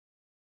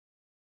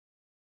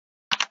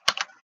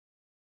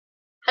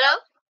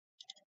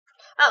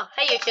Oh,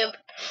 hey YouTube.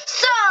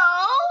 So,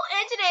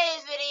 in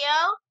today's video,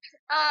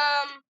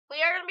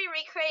 we are going to be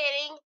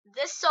recreating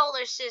this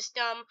solar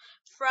system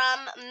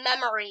from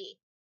memory.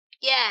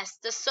 Yes,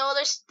 the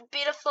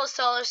beautiful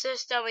solar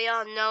system we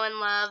all know and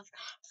love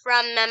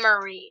from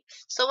memory.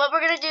 So what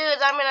we're going to do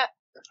is I'm going to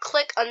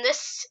click on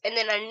this and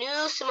then a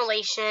new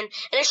simulation, and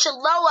it should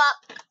load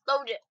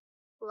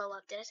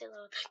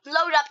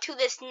up to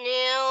this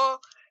new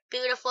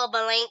beautiful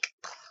blank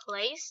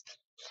place.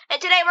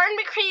 And today we're going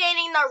to be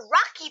creating the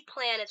rocky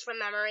planets from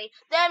memory.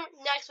 Then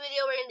next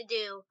video we're going to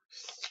do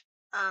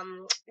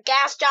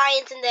gas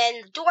giants, and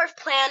then dwarf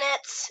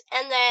planets,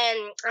 and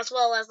then as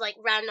well as like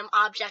random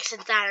objects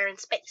that are in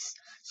space.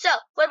 So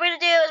what we're going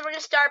to do is we're going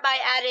to start by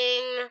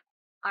adding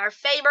our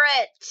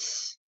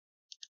favorite,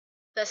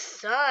 the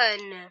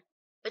sun,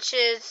 which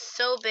is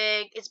so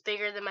big, it's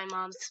bigger than my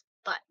mom's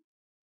butt.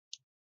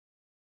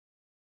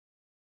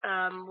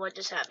 What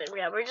just happened?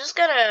 Yeah, we're just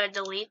going to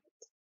delete.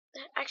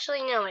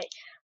 Actually, no, wait.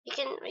 We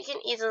can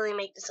easily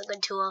make this a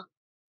good tool.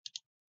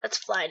 Let's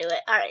fly to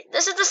it. Alright,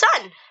 this is the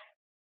sun.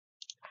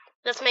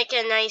 Let's make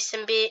it nice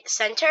and be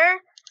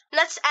center.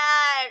 Let's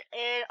add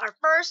in our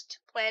first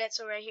planet.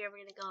 So right here, we're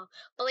going to go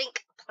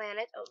blink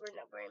planet. Oh, we're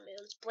not wearing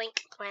moons.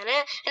 Blink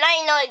planet. And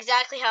I know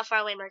exactly how far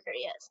away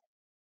Mercury is.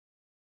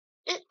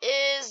 It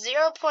is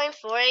 0.4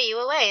 AU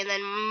away. And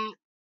then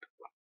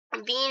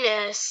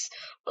Venus.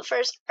 But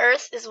first,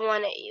 Earth is 1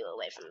 AU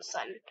away from the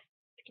sun.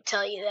 I can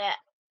tell you that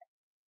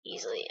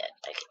easily.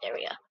 Okay, there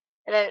we go.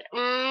 And then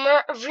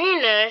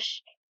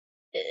Venus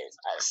is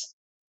us.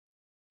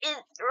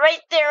 It's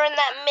right there in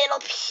that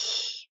middle.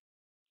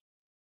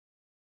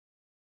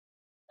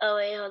 Oh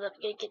wait, hold up.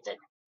 Gotta get the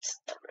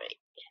stuff right.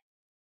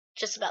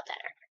 Just about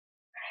there.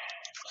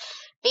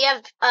 We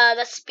have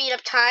let's speed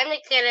up time to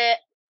get it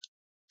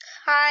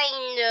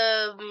kind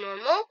of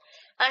normal.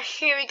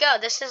 Here we go.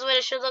 This is what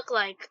it should look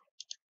like.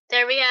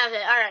 There we have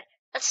it. Alright,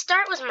 let's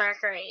start with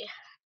Mercury.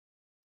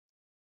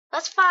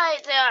 Let's find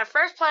our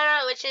first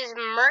planet, which is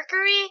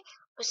Mercury,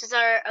 which is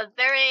a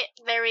very,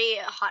 very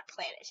hot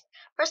planet.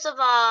 First of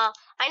all,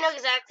 I know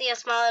exactly how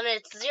small it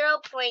is. It's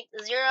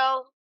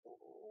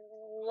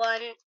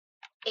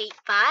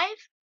 0.0185.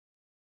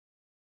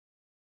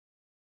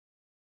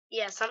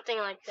 Yeah, something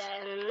like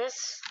that. And then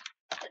this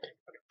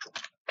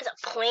is a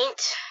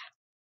point.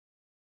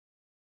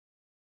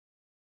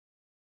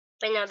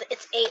 Wait, no,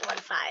 it's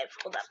 815.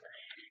 Hold up.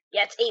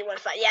 Yeah, it's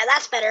 815. Yeah,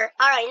 that's better.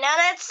 Alright, now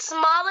that's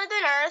smaller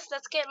than Earth.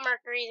 Let's get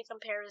Mercury to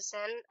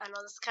comparison. I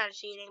know this is kind of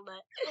cheating,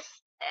 but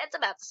it's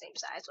about the same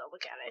size. Well, we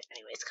kind of,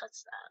 anyways,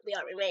 because we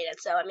already made it.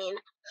 So, I mean,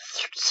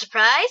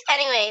 surprise.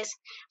 Anyways,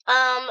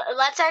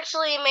 let's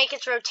actually make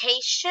its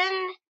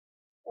rotation,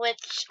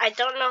 which I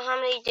don't know how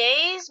many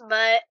days,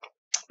 but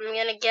I'm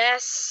going to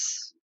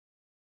guess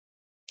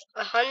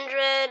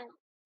 100.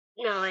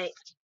 No, wait.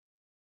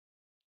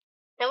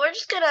 Now we're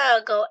just going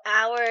to go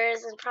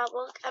hours and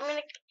probably, I'm going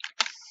to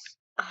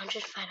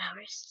 105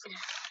 hours.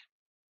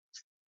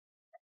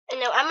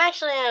 No, I'm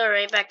actually gonna go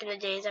right back in the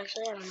days.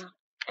 Actually, I don't know.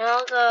 And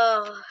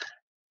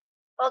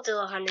I'll do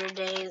 100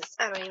 days.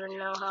 I don't even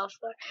know how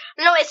far.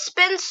 No, it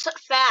spins so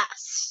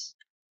fast.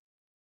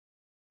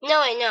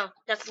 No, wait, no.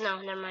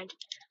 Never mind.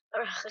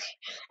 Okay.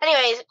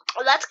 Anyways,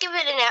 let's give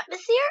it an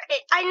atmosphere.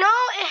 I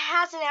know it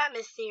has an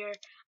atmosphere.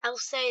 I'll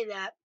say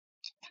that.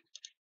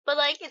 But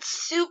like, it's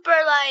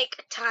super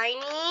like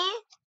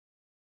tiny.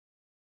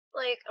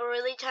 Like a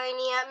really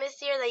tiny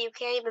atmosphere that you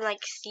can't even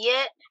like see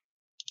it.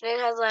 And it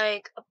has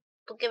like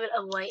we'll give it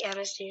a white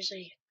atmosphere so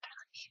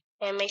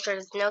and make sure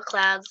there's no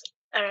clouds.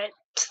 Alright,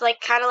 just like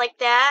kind of like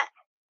that.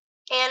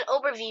 And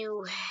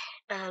overview.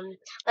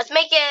 Let's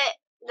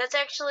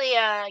actually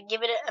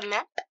give it a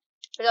map.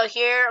 We go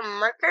here,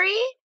 Mercury.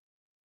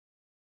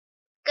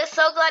 I'm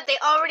so glad they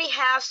already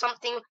have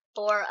something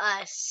for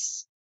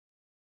us.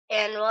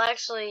 And we'll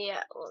actually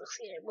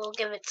we'll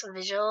give it some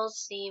visuals.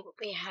 See what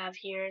we have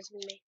here.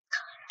 Make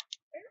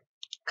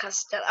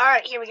custom.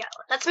 Alright, here we go.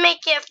 Let's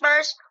make it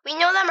first. We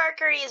know that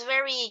Mercury is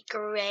very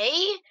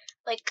gray,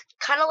 like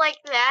kind of like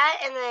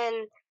that, and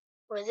then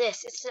with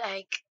this, it's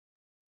like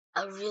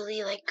a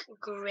really like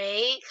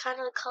gray kind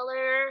of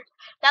color.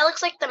 That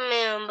looks like the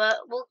moon,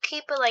 but we'll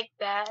keep it like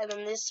that, and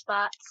then this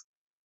spot's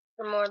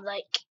more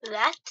like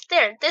that.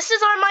 There. This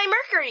is on my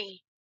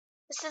Mercury.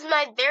 This is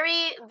my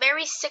very,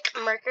 very sick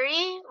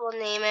Mercury. We'll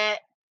name it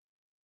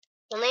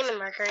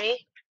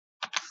Mercury.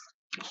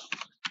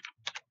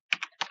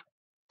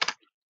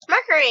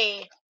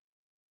 Mercury!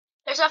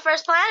 There's our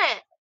first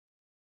planet.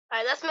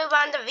 Alright, let's move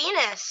on to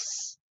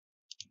Venus.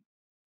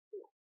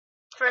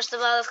 First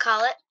of all, let's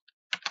call it.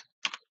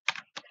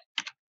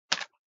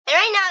 And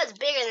right now it's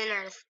bigger than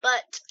Earth,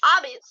 but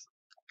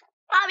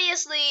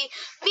obviously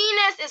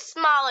Venus is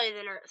smaller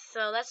than Earth.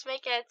 So let's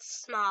make it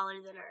smaller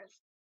than Earth.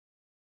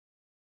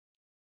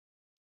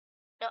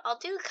 No, I'll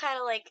do kind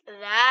of like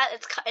that.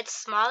 It's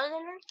smaller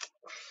than Earth.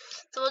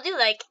 So we'll do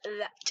like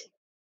that.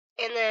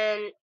 And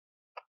then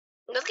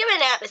let's give it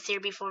an atmosphere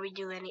before we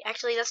do any.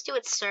 Actually, let's do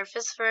its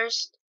surface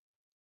first.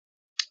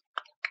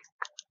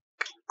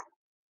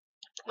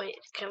 Wait,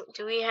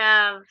 do we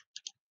have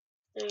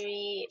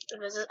 3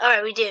 visits.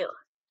 Alright, we do.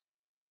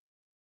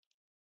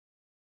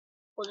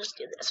 We'll just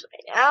do this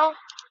right now.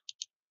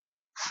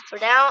 For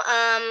now,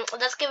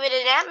 let's give it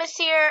an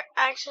atmosphere.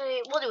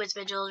 Actually, we'll do its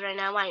vigils right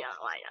now. Why not?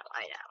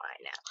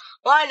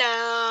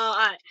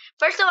 Alright.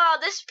 First of all,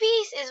 this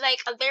piece is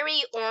like a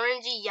very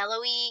orangey,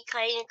 yellowy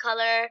kind of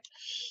color.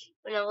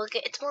 You know, look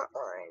at it's more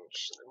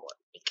orange. More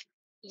like,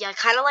 yeah,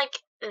 kind of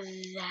like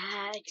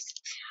that.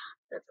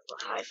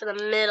 High for the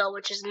middle,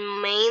 which is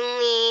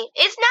mainly.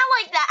 It's not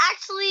like that.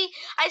 Actually,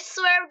 I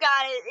swear to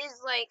God, it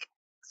is like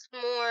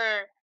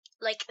more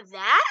like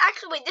that.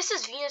 Actually, wait, this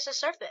is Venus'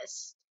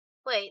 surface.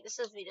 Wait, this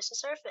is Venus'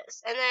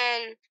 surface. And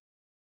then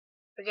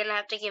we're going to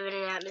have to give it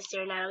an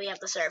atmosphere now that we have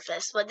the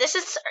surface. But this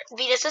is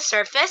Venus'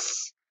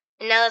 surface.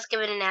 And now let's give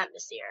it an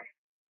atmosphere.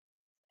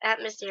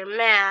 Atmosphere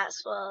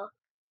mass. Well,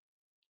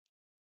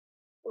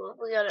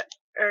 we got an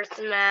Earth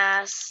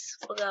mass.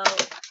 We'll go.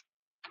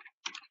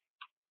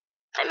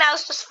 My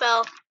mouse just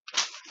fell.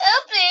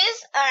 Oh,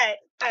 please.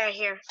 Alright,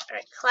 here.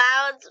 Alright,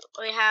 clouds.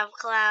 We have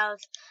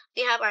clouds.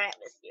 We have our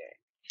atmosphere.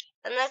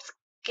 And let's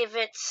give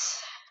it.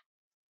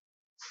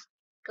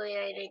 Going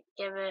to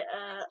give it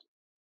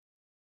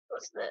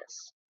what's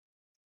this?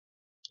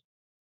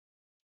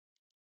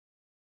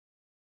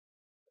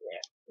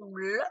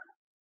 There.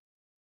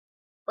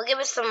 We'll give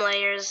it some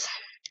layers.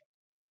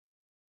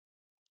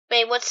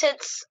 Wait, what's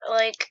its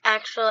like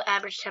actual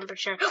average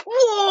temperature?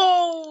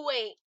 Whoa!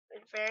 Wait,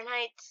 in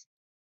Fahrenheit,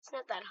 it's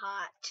not that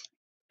hot.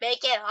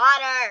 Make it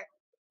hotter.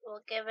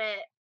 We'll give it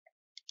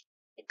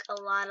like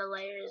a lot of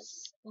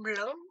layers.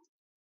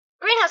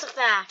 Greenhouse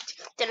effect.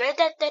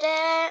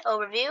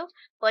 Overview.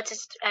 What's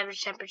its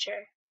average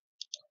temperature?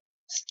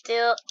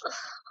 Still.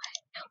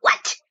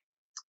 What?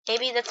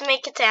 Maybe let's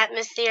make its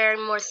atmosphere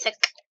more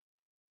thick.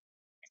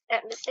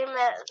 Atmosphere.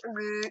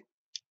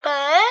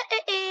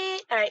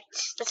 Alright,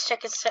 let's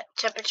check its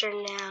temperature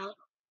now.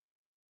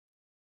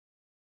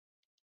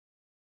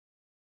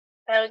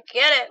 I don't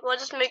get it. We'll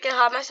just make it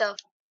hot myself.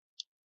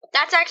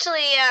 That's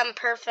actually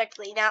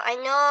perfectly. Now I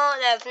know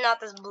that's not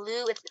this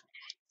blue.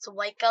 It's a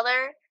white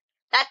color.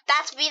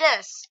 That's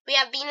Venus. We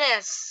have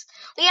Venus.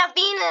 We have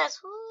Venus.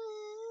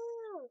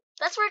 Woo!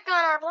 Let's work on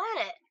our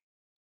planet.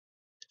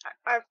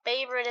 Our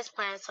favoriteest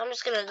planet. So I'm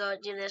just gonna go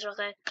do this real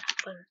quick.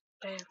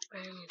 I'm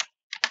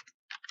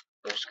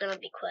just gonna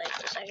be quiet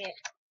for a second.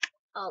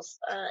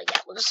 Yeah,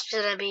 we're just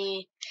gonna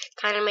be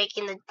kind of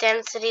making the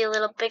density a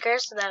little bigger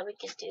so that we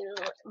can do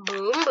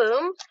boom,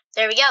 boom.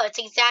 There we go. It's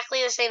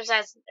exactly the same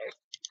size as Earth.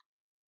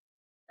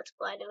 Let's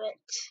fly to it.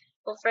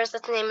 Well, first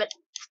let's name it.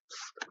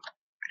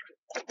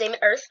 Let's name it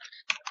Earth.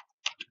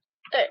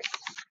 Earth.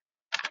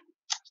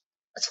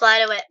 Let's fly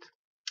to it.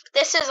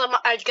 This is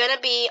gonna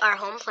be our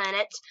home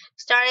planet.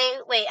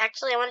 Wait,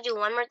 actually, I want to do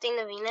one more thing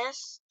to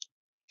Venus,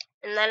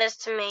 and that is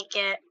to make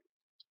it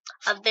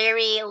a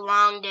very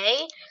long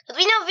day. Because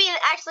we know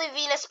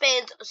Venus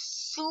spins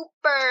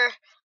super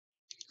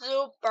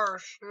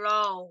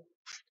slow.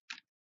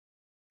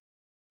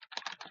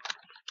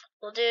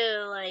 We'll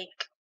do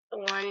like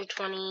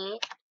 120.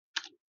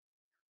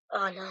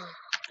 Oh no,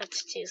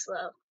 that's too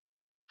slow.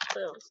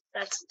 Boom.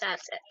 That's it.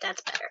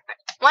 That's better.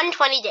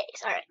 120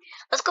 days. Alright.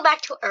 Let's go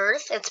back to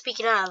Earth. And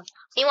speaking of,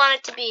 we want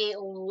it to be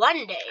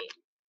 1 day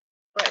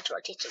for its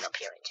rotation up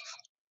here.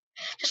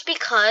 Just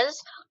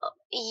because,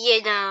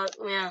 yeah.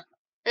 And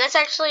let's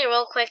actually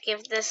real quick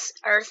give this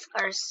Earth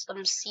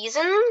some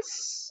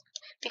seasons.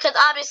 Because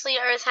obviously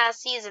Earth has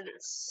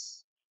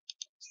seasons.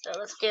 So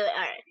let's do it.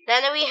 Alright.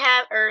 Now that we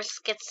have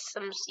Earth gets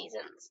some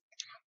seasons.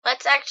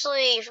 Let's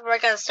actually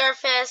work on the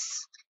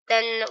surface.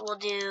 Then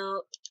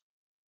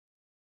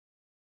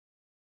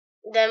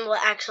we'll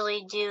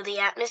actually do the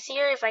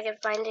atmosphere if I can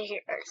find it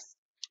here. Earth.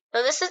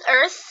 So this is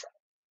Earth.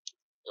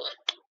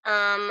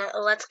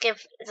 Let's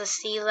give the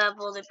sea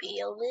level to be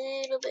a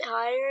little bit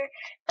higher.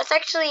 That's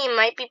actually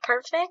might be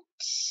perfect.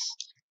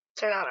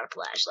 Turn on our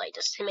flashlight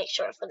just to make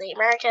sure for the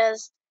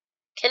Americas.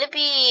 Could it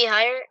be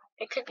higher?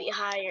 It could be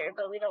higher,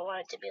 but we don't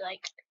want it to be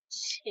like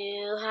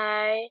too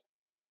high.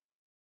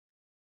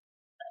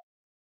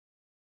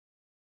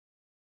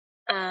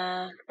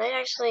 I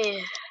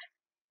actually.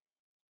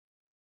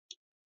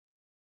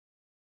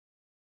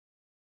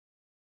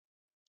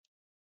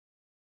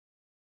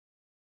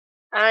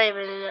 I don't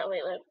even know.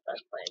 Wait.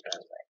 Let's play.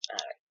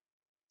 Alright.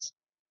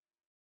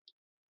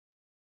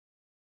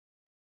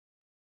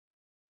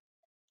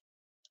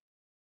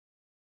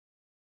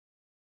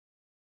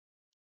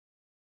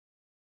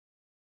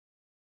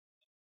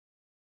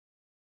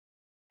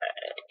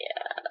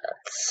 Yeah,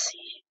 let's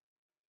see.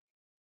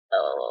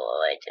 Oh,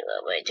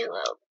 way too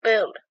low.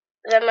 Boom.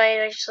 That might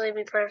actually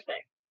be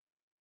perfect.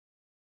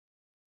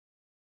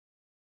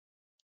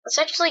 Let's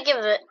actually give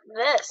it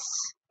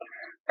this.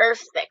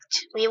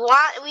 Perfect. We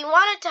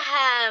want it to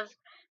have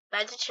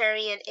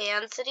vegetarian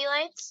and city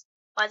lights.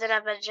 Why does it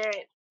have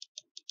vegetarian?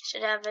 It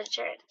should have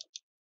vegetarian.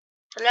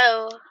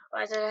 Hello?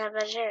 Why does it have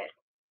vegetarian?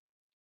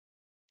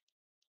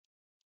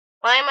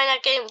 Why am I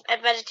not getting a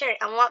vegetarian?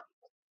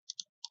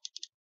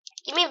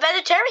 Give me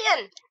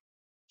vegetarian!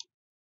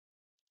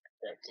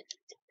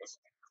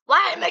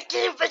 Why am I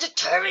getting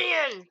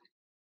vegetarian?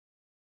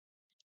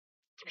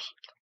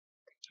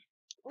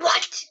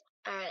 What?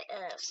 Alright,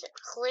 so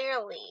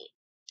clearly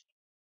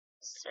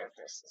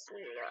surface is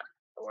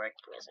not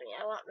working with me.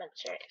 I want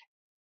Venture.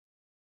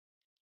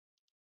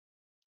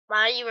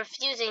 Why are you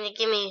refusing to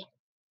give me?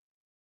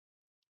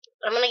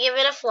 I'm gonna give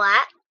it a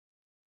flat.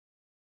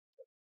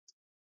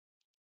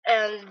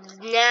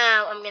 And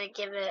now I'm gonna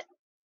give it.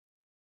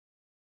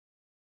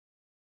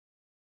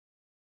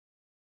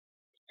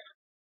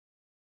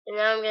 And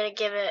now I'm gonna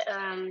give it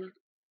an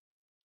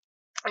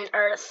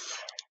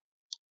earth.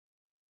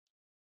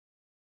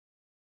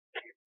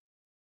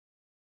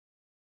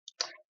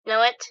 You know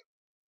what?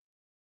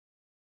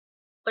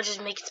 We'll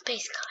just make it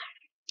space color.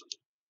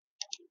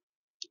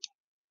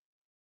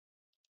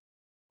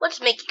 We'll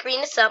just make it green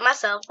myself.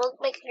 We'll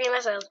make it green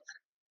myself.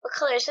 What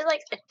color is it?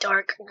 Like a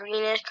dark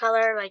greenish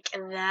color, like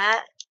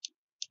that.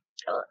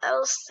 I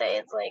will say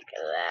it's like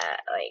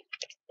that, like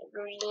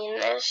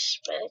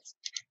greenish, but it's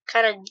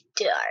kind of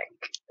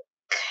dark.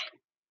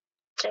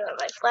 Turn on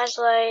my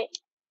flashlight.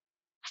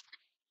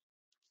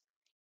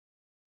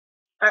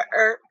 Our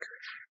earth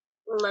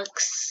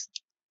looks.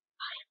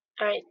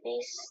 Alright,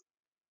 these.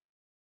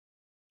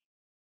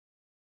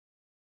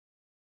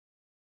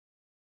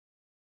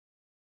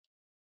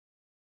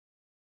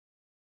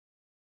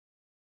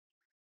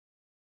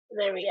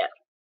 There we go.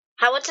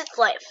 What's its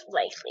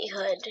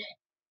likelihood?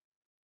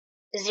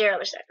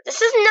 0%.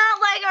 This is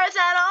not like Earth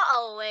at all.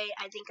 Oh wait,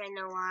 I think I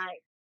know why.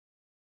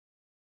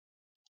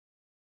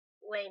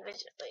 Wait,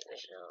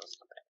 visuals.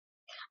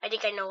 I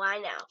think I know why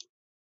now.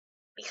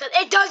 Because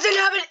it doesn't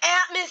have an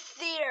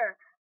atmosphere.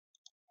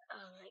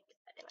 Oh my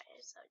god,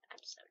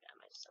 I'm so dumb.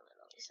 I'm so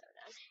literally so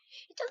dumb.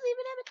 It doesn't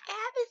even have an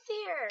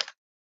atmosphere.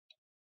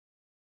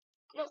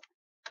 No,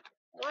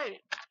 one.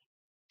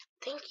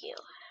 Thank you.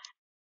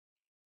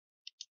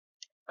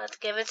 Let's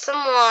give it some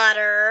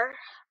water.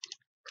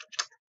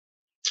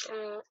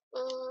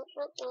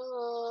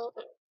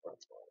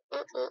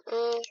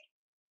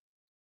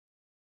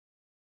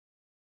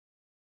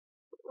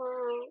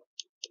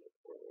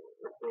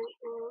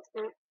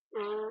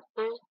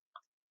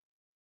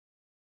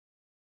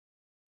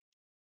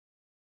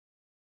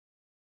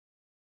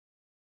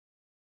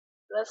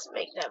 Let's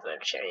make that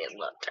Manchurian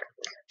look dark.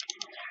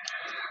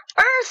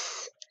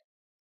 Earth!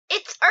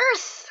 It's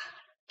Earth!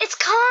 It's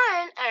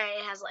corn! Alright,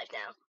 it has life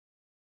now.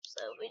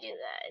 So if we do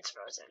that, it's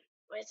frozen.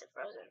 Why is it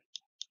frozen?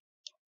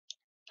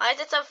 Why is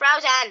it so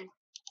frozen?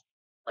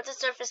 What's the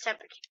surface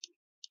temperature?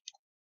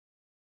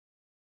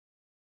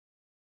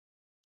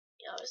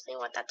 You obviously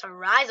want that to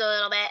rise a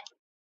little bit.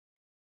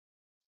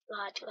 Too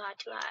hot, too hot,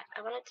 too hot.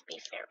 I want it to be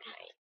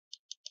Fahrenheit.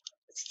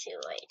 It's too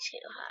late,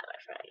 too hot, my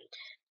friend.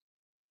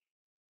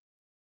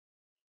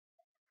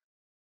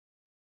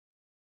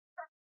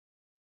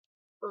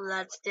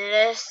 Let's do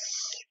this.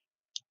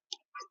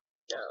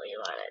 So we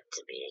want it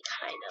to be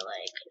kind of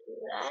like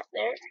that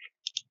there.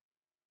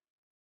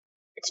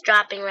 It's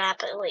dropping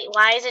rapidly.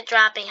 Why is it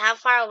dropping? How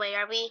far away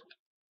are we?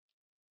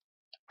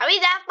 Are we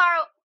that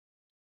far?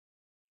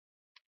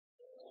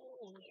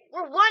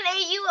 We're 1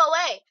 AU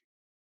away.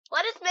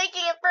 What is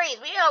making it freeze?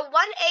 We are 1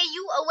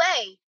 AU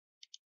away.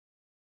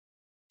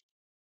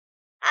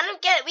 I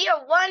don't get it. We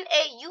are 1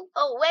 AU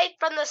away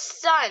from the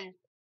sun.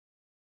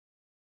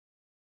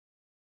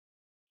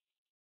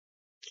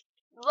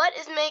 What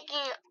is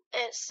making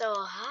it so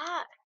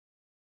hot?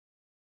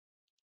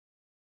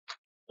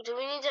 Do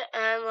we need to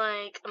add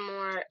like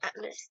more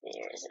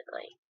atmosphere? Is it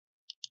like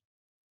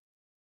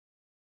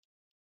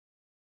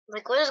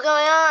what is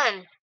going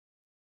on?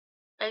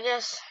 I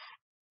guess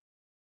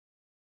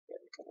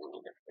we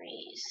need to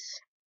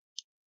freeze.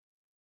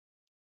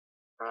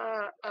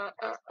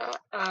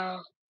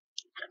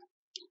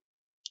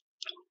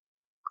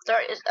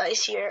 Sorry, there's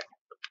ice here.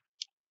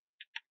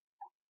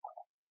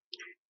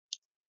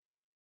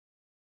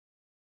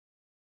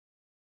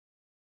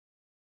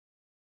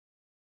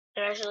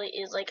 There actually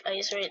is like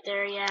ice right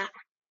there, yeah.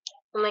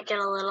 It might get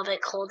a little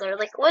bit colder.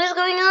 Like, what is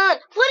going on?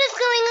 What is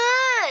going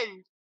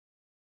on?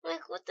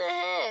 Like, what the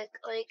heck?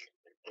 Like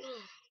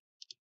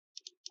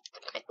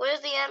what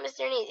does the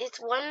atmosphere need?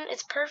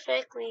 It's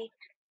perfectly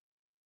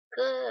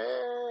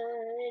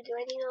good. Do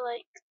I need to,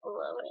 like,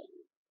 lower it?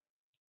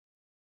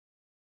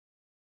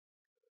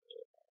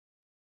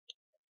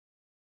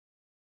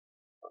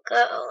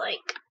 Go,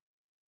 like,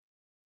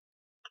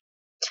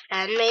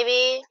 10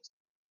 maybe?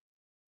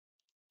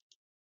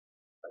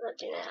 What do I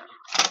do now?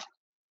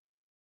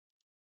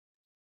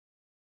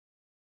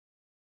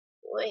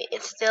 Wait,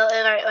 it's still,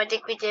 alright, I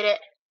think we did it.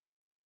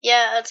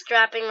 Yeah, it's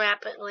dropping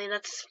rapidly.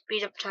 Let's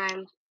speed up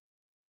time.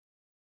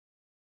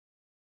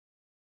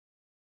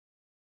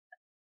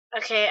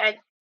 Okay,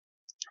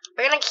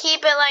 we're gonna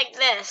keep it like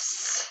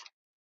this.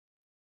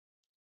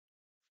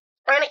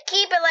 We're gonna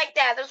keep it like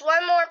that. There's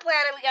one more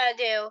planet we gotta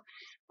do.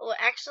 Well,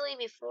 actually,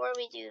 before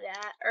we do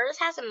that, Earth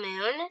has a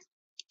moon.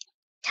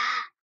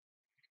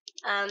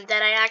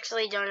 That I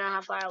actually don't know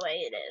how far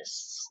away it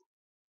is.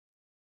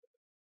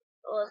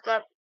 Well, it's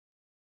not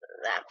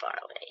that far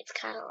away. It's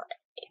kind of like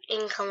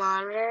in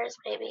kilometers,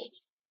 maybe.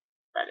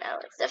 But no,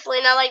 it's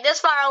definitely not like this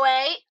far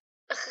away.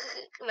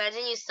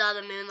 Imagine you saw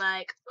the moon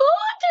like, oh,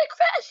 I'm gonna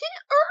crash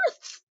hit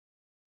Earth.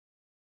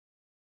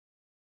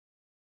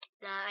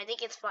 Nah, I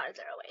think it's farther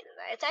away than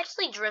that. It's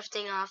actually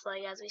drifting off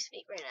like as we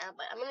speak right now,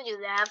 but I'm gonna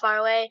do that far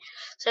away.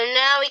 So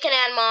now we can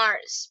add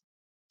Mars.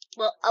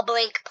 Well, a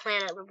blank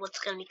planet with what's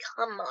gonna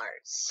become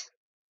Mars.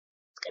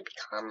 It's gonna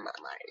become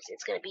Mars.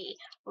 It's gonna be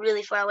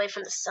really far away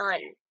from the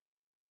sun.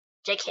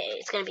 JK,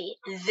 it's gonna be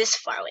this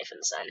far away from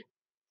the sun.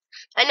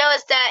 I know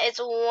it's that. It's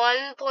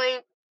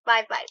 1.55.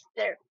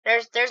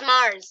 There's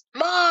Mars.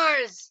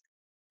 Mars!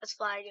 Let's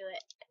fly to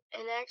it.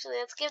 And actually,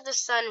 let's give the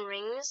sun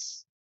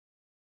rings.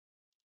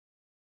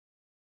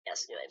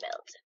 Yes, do I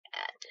belt.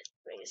 Add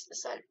rings to the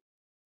sun.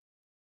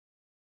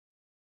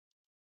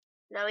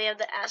 Now we have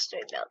the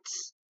asteroid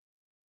belts.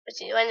 But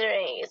you're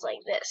wondering, it's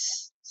like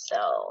this.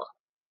 So,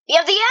 we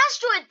have the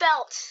asteroid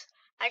belt!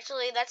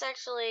 Actually, that's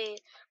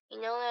actually,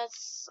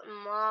 that's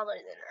smaller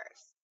than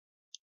Earth.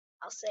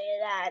 I'll say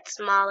that. It's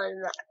smaller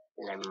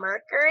than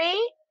Mercury.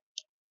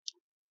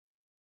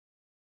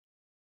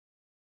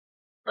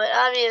 But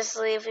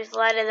obviously, if we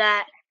fly to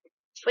that,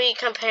 if we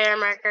compare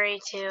Mercury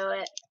to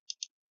it,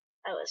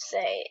 I would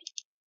say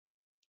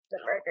the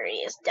Mercury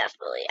is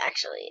definitely,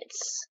 actually,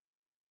 it's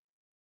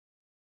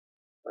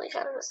really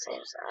kind of the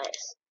same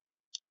size.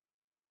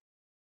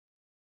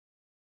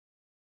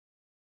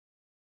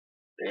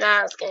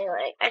 Now it's getting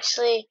like,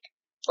 actually,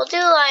 we'll do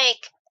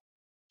like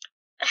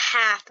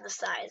half the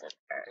size of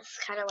Earth,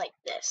 kind of like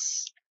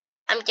this.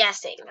 I'm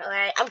guessing,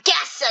 alright? I'm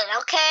guessing,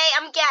 okay?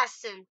 I'm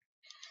guessing.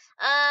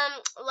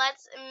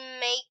 Let's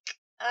make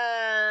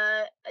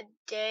a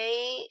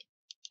day.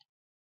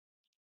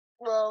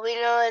 Well, we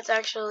know it's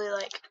actually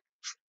like,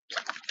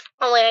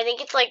 oh wait, I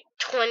think it's like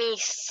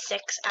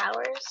 26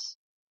 hours.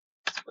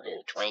 We'll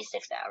do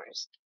 26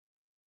 hours.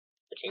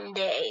 Which in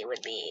day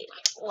would be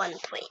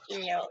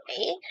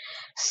 1.08.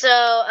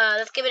 So,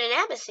 let's give it an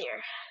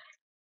atmosphere.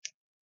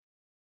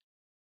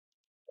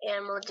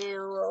 And we'll do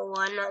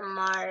 1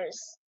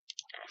 Mars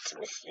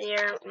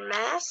atmosphere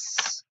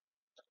mass.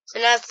 So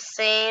now it's the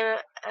same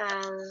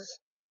as,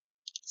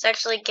 let's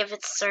actually give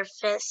its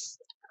surface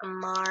a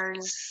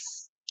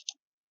Mars.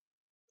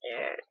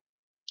 There.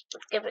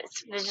 Let's give it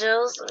its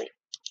visuals.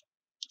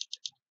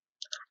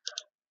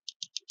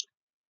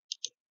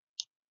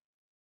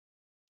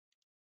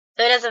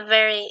 So it has a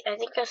very, I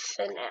think a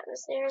thin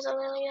atmosphere or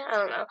something like that. I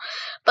don't know.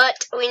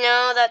 But we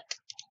know that,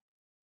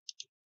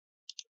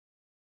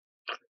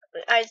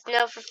 I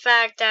know for a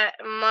fact that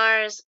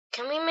Mars,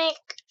 can we make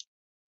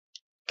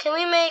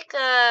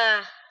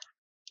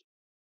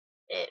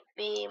it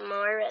be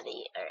more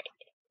ready? Alright,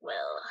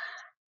 well,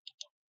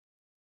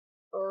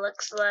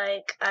 looks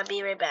like I'll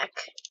be right back.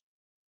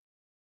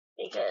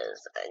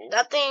 Because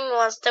nothing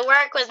wants to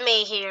work with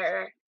me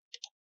here.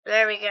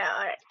 There we go.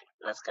 Alright,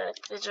 let's go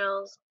to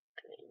visuals.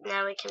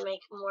 Now we can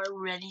make more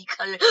ready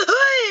color.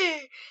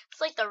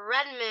 It's like the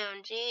red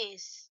moon,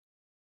 jeez.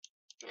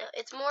 No,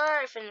 it's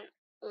more of an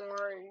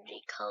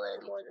orangey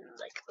color more than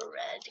like a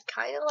red.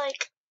 Kind of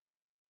like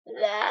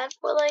that,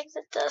 but like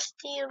the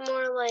dusty and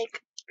more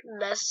like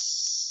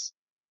less,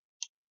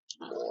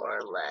 more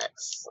or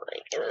less.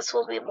 Like this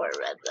will be more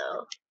red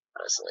though.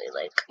 Honestly,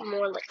 like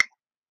more like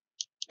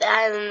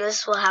that, and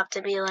this will have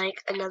to be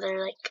like another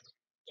like.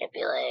 Can't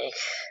be like.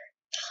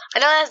 I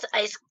know it has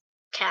ice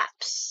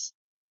caps,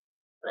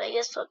 but I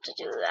guess we'll have to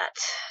do that.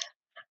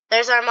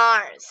 There's our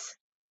Mars.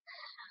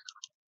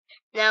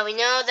 Now we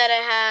know that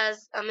it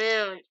has a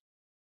moon,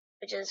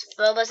 which is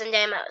Phobos and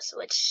Deimos,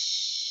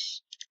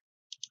 which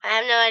I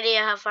have no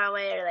idea how far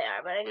away they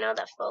are, but I know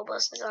that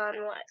Phobos is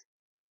on what?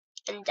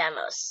 And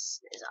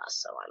Deimos is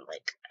also on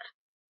like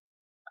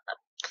a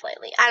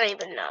planet. I don't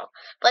even know.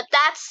 But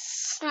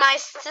that's my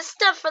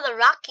system for the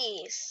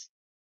Rockies.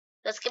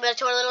 Let's give it a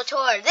tour, little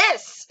tour.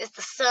 This is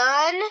the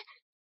sun.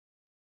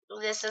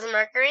 This is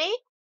Mercury.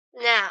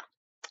 Now,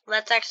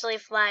 let's actually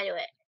fly to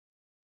it.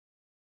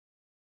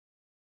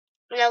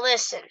 Now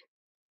listen,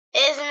 it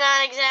is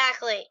not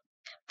exactly,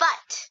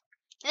 but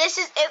this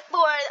is it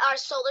for our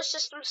solar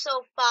system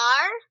so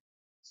far.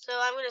 So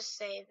I'm going to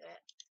save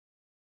it.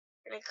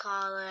 I'm going to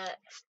call it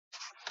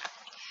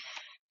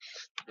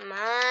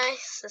my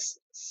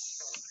system.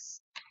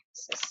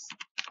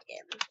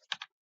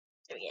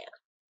 There we go.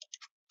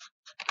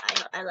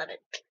 I love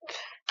it.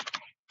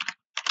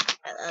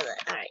 I love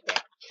it. Alright, there.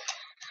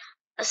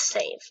 Let's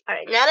save.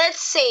 Alright, now that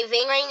it's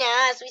saving right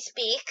now as we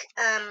speak,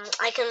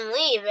 I can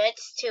leave it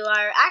to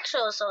our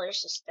actual solar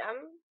system.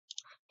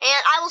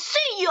 And I will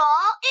see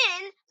y'all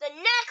in the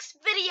next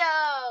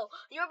video.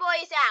 Your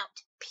boy is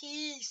out.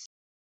 Peace.